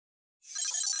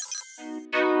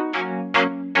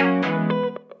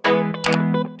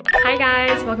Hi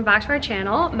guys, welcome back to our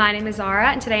channel. My name is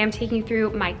Zara and today I'm taking you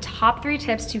through my top 3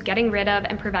 tips to getting rid of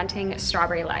and preventing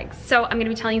strawberry legs. So I'm gonna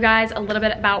be telling you guys a little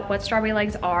bit about what strawberry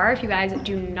legs are. If you guys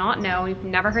do not know, you've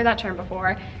never heard that term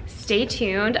before, stay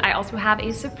tuned. I also have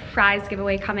a surprise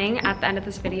giveaway coming at the end of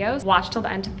this video. Watch till the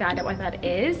end to find out what that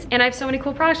is. And I have so many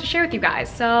cool products to share with you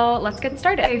guys. So let's get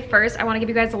started. Okay, first, I wanna give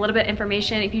you guys a little bit of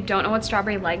information if you don't know what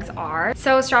strawberry legs are.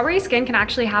 So strawberry skin can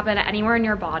actually happen anywhere in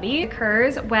your body. It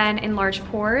occurs when enlarged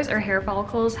pores or hair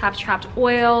follicles have trapped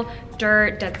oil,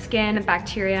 dirt, dead skin,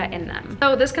 bacteria in them.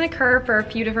 So this can occur for a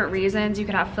few different reasons. You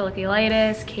could have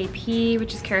folliculitis, KP,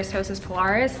 which is Keratosis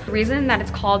Pilaris. The reason that it's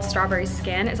called strawberry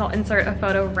skin is I'll insert a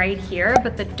photo right here,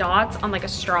 but the dots on like a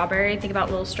strawberry, think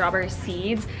about little strawberry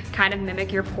seeds, kind of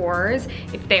mimic your pores.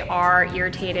 If they are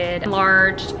irritated,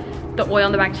 enlarged, the oil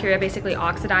and the bacteria basically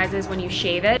oxidizes when you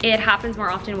shave it. It happens more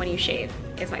often when you shave,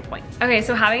 is my point. Okay,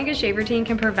 so having a good shave routine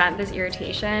can prevent this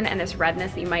irritation and this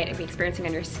redness that you might be experiencing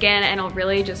on your skin, and it'll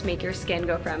really just make your skin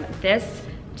go from this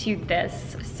to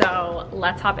this. So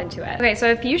let's hop into it. Okay,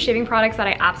 so a few shaving products that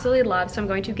I absolutely love. So I'm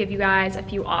going to give you guys a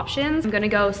few options. I'm gonna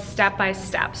go step by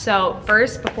step. So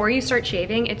first, before you start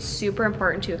shaving, it's super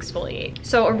important to exfoliate.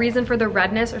 So a reason for the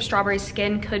redness or strawberry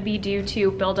skin could be due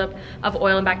to buildup of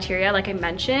oil and bacteria, like I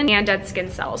mentioned, and dead skin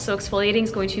cells. So exfoliating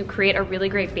is going to create a really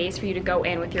great base for you to go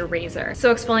in with your razor.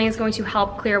 So exfoliating is going to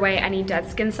help clear away any dead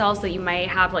skin cells that you might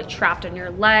have like trapped on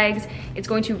your legs. It's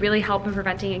going to really help in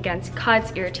preventing against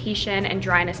cuts, irritation, and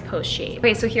dryness post-shave.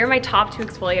 Okay, so here are my top 2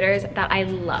 exfoliators that I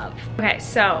love. Okay,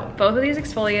 so both of these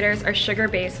exfoliators are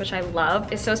sugar-based, which I love.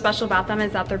 What's so special about them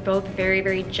is that they're both very,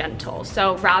 very gentle.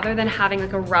 So rather than having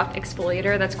like a rough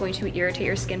exfoliator that's going to irritate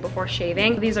your skin before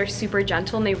shaving, these are super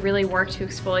gentle and they really work to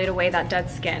exfoliate away that dead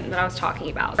skin that I was talking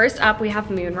about. First up, we have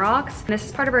Moon Rocks. And this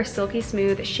is part of our Silky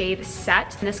Smooth Shave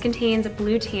set. And this contains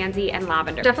blue tansy and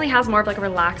lavender. It definitely has more of like a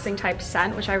relaxing type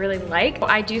scent, which I really like.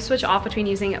 I do switch off between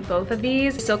using both of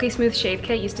these. Silky Smooth Shave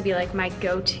Kit used to be like my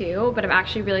go-to, but I'm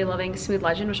actually really loving Smooth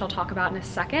Legend, which I'll talk about in a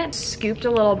second. Scooped a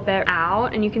little bit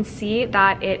out and you can see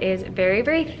that it is very,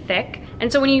 very thick.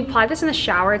 And so when you apply this in the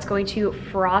shower, it's going to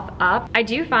froth up. I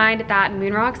do find that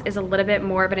Moon Rocks is a little bit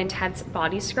more of an intense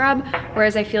body scrub,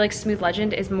 whereas I feel like Smooth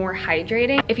Legend is more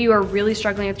hydrating. If you are really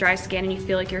struggling with dry skin and you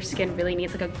feel like your skin really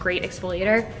needs like a great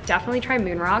exfoliator, definitely try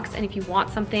Moon Rocks. And if you want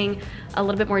something a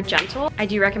little bit more gentle, I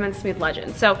do recommend Smooth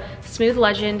Legend. So Smooth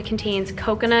Legend contains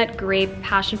coconut, grape,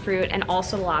 passion fruit, and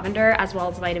also lavender, as well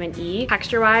as vitamin E.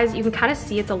 Texture-wise, you can kind of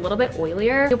see it's a little bit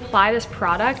oilier. You apply this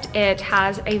product, it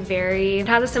has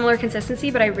a similar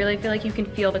consistency, but I really feel like you can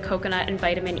feel the coconut and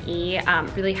vitamin E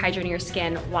really hydrating your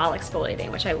skin while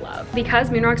exfoliating, which I love.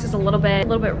 Because Moon Rocks is a little bit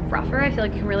rougher, I feel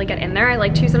like you can really get in there. I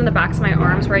like to use it on the backs of my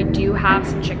arms where I do have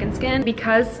some chicken skin.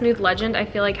 Because Smooth Legend, I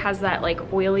feel like has that like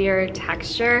oilier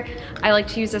texture, I like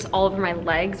to use this all over my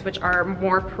legs, which are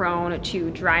more prone to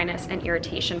dryness and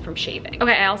irritation from shaving.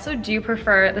 Okay, I also do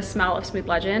prefer the smell of Smooth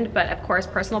Legend, but of course,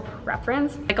 personal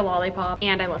preference, like a lollipop,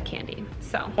 and I love candy.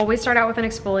 So always start out with an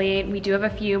exfoliate. We do have a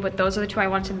few, but those are the 2 I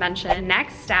want to mention. The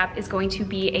next step is going to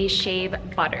be a shave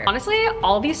butter. Honestly,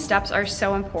 all these steps are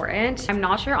so important. I'm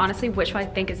not sure honestly which one I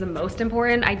think is the most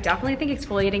important. I definitely think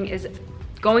exfoliating is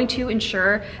going to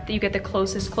ensure that you get the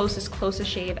closest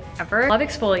shave ever. I love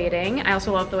exfoliating. I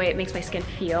also love the way it makes my skin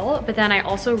feel, but then I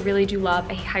also really do love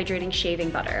a hydrating shaving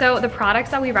butter. So the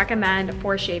products that we recommend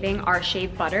for shaving are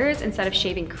shave butters instead of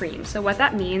shaving cream. So what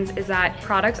that means is that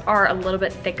products are a little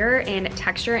bit thicker in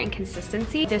texture and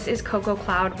consistency. This is Cocoa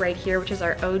Cloud right here, which is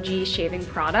our OG shaving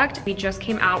product. We just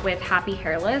came out with Happy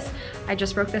Hairless. I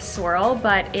just broke this swirl,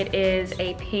 but it is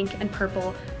a pink and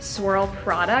purple swirl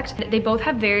product. They both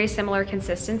have very similar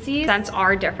consistency. Scents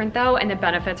are different though, and the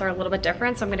benefits are a little bit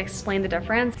different, so I'm gonna explain the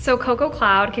difference. So Cocoa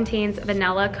Cloud contains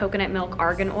vanilla, coconut milk,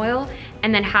 argan oil,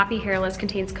 and then Happy Hairless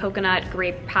contains coconut,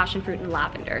 grape, passion fruit, and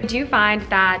lavender. I do find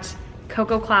that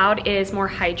Cocoa Cloud is more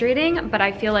hydrating, but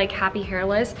I feel like Happy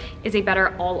Hairless is a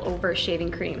better all-over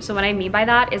shaving cream. So what I mean by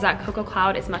that is that Cocoa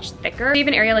Cloud is much thicker.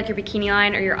 Even area like your bikini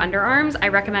line or your underarms, I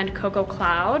recommend Cocoa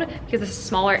Cloud because it's a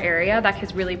smaller area that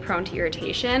is really prone to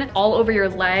irritation. All over your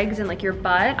legs and like your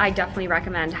butt, I definitely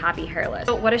recommend Happy Hairless.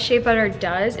 So what a shave butter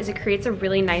does is it creates a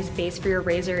really nice base for your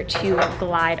razor to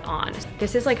glide on.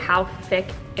 This is like how thick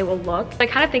it will look. I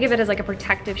kind of think of it as like a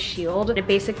protective shield. It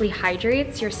basically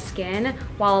hydrates your skin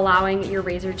while allowing your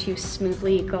razor to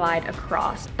smoothly glide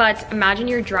across. But imagine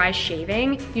you're dry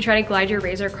shaving, you try to glide your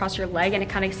razor across your leg and it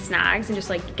kind of snags and just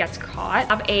like gets caught.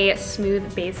 Have a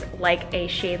smooth base like a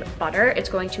shave butter. It's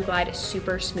going to glide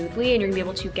super smoothly and you're gonna be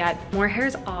able to get more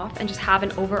hairs off and just have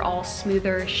an overall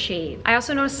smoother shave. I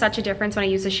also notice such a difference when I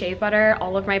use the shave butter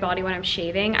all over my body when I'm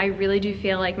shaving. I really do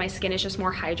feel like my skin is just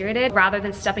more hydrated. Rather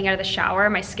than stepping out of the shower,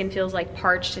 my my skin feels like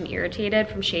parched and irritated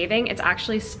from shaving, it's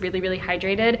actually really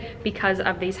hydrated because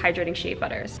of these hydrating shea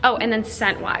butters. Oh, and then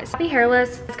scent wise, Happy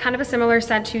Hairless, it's kind of a similar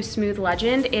scent to Smooth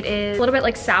Legend. It is a little bit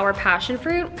like sour passion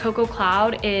fruit. Cocoa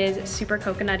Cloud is super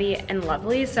coconutty and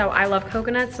lovely. So I love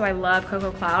coconut, so I love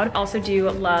Cocoa Cloud. Also do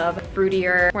love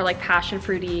fruitier, more like passion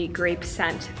fruity grape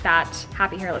scent that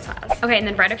Happy Hairless has. Okay, and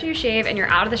then right after you shave and you're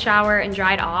out of the shower and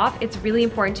dried off, it's really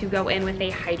important to go in with a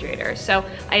hydrator. So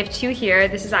I have two here.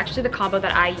 This is actually the combo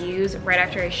that I use right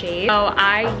after I shave. So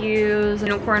I use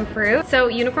unicorn fruit. So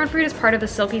unicorn fruit is part of the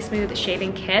Silky Smooth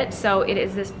shaving kit. So it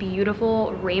is this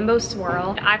beautiful rainbow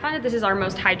swirl. I find that this is our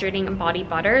most hydrating body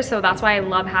butter. So that's why I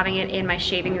love having it in my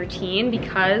shaving routine,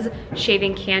 because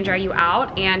shaving can dry you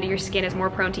out and your skin is more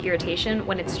prone to irritation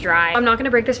when it's dry. I'm not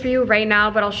gonna break this for you right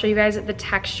now, but I'll show you guys the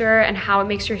texture and how it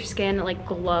makes your skin like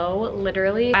glow,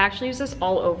 literally. I actually use this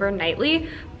all over nightly,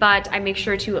 but I make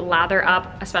sure to lather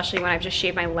up, especially when I've just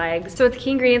shaved my legs. So its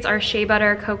key ingredients are shea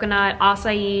butter, coconut,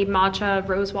 acai, matcha,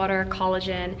 rose water,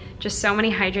 collagen, just so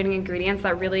many hydrating ingredients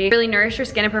that really nourish your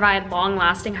skin and provide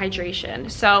long-lasting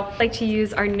hydration. So I like to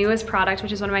use our newest product,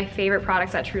 which is one of my favorite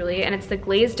products at Truly, and it's the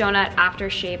Glazed Donut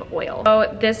Aftershave Oil.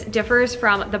 So this differs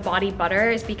from the body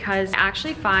butter is because I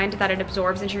actually find that it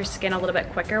absorbs into your skin a little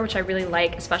bit quicker, which I really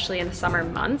like, especially in the summer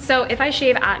months. So if I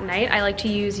shave at night, I like to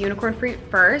use unicorn fruit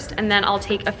first, and then I'll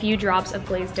take a few drops of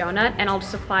glazed donut and I'll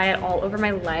just apply it all over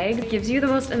my leg. It gives you the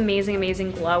most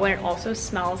amazing glow, and it also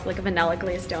smells like a vanilla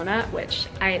glazed donut, which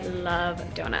I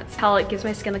love donuts. Hell, it gives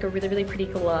my skin like a really pretty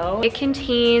glow. It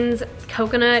contains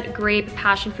coconut, grape,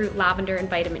 passion fruit, lavender, and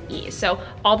vitamin E. So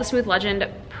all the Smooth Legend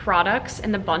products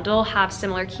in the bundle have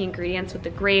similar key ingredients with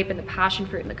the grape and the passion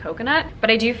fruit and the coconut,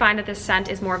 but I do find that this scent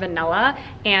is more vanilla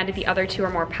and the other two are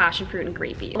more passion fruit and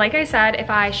grapey. Like I said, if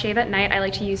I shave at night, I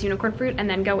like to use unicorn fruit and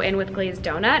then go in with glazed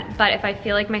donut, but if I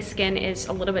feel like my skin is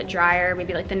a little bit drier,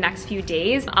 maybe like the next few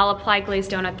days, I'll apply glazed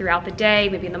donut throughout the day,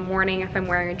 maybe in the morning if I'm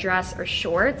wearing a dress or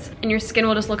shorts, and your skin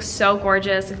will just look so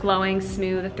gorgeous, glowing,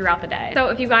 smooth throughout the day. So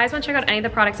if you guys want to check out any of the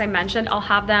products I mentioned, I'll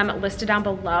have them listed down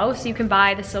below, so you can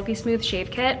buy the Silky Smooth Shave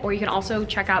Kit, or you can also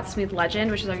check out Smooth Legend,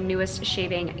 which is our newest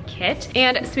shaving kit.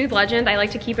 And Smooth Legend, I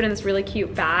like to keep it in this really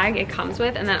cute bag it comes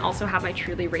with, and then also have my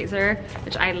Truly razor,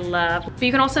 which I love. But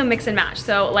you can also mix and match.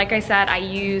 So like I said, I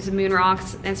use Moon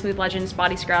Rocks and Smooth Legend's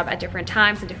body scrub at different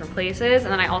times in different places,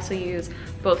 and then I also use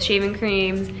both shaving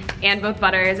creams and both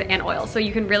butters and oils. So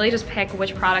you can really just pick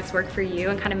which products work for you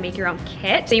and kind of make your own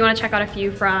kit. So you want to check out a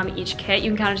few from each kit,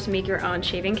 you can kind of just make your own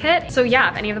shaving kit. So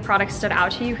yeah, if any of the products stood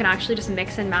out to you, you can actually just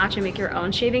mix and match and make your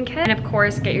own shaving kit. And of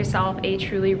course, get yourself a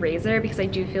Truly razor, because I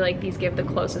do feel like these give the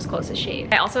closest shave.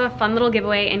 I also have a fun little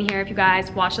giveaway in here if you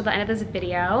guys watch to the end of this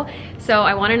video. So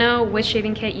I want to know which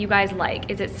shaving kit you guys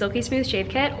like. Is it Silky Smooth Shave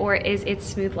Kit or is it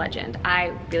Smooth Legend? I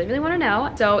really want to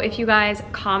know. So if you guys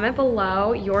comment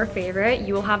below your favorite,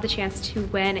 you will have the chance to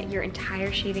win your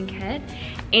entire shaving kit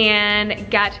and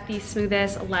get the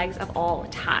smoothest legs of all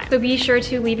time. So be sure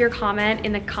to leave your comment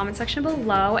in the comment section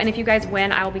below, and if you guys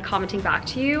win, I will be commenting back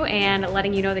to you and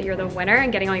letting you know that you're the winner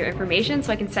and getting all your information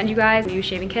so I can send you guys a new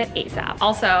shaving kit ASAP.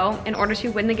 Also, in order to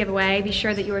win the giveaway, be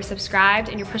sure that you are subscribed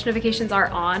and your push notifications are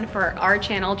on for our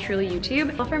channel, Truly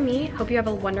YouTube. Well, for me, hope you have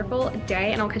a wonderful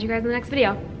day, and I'll catch you guys in the next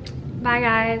video. Bye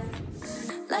guys.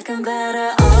 Like I'm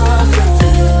better off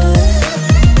with you.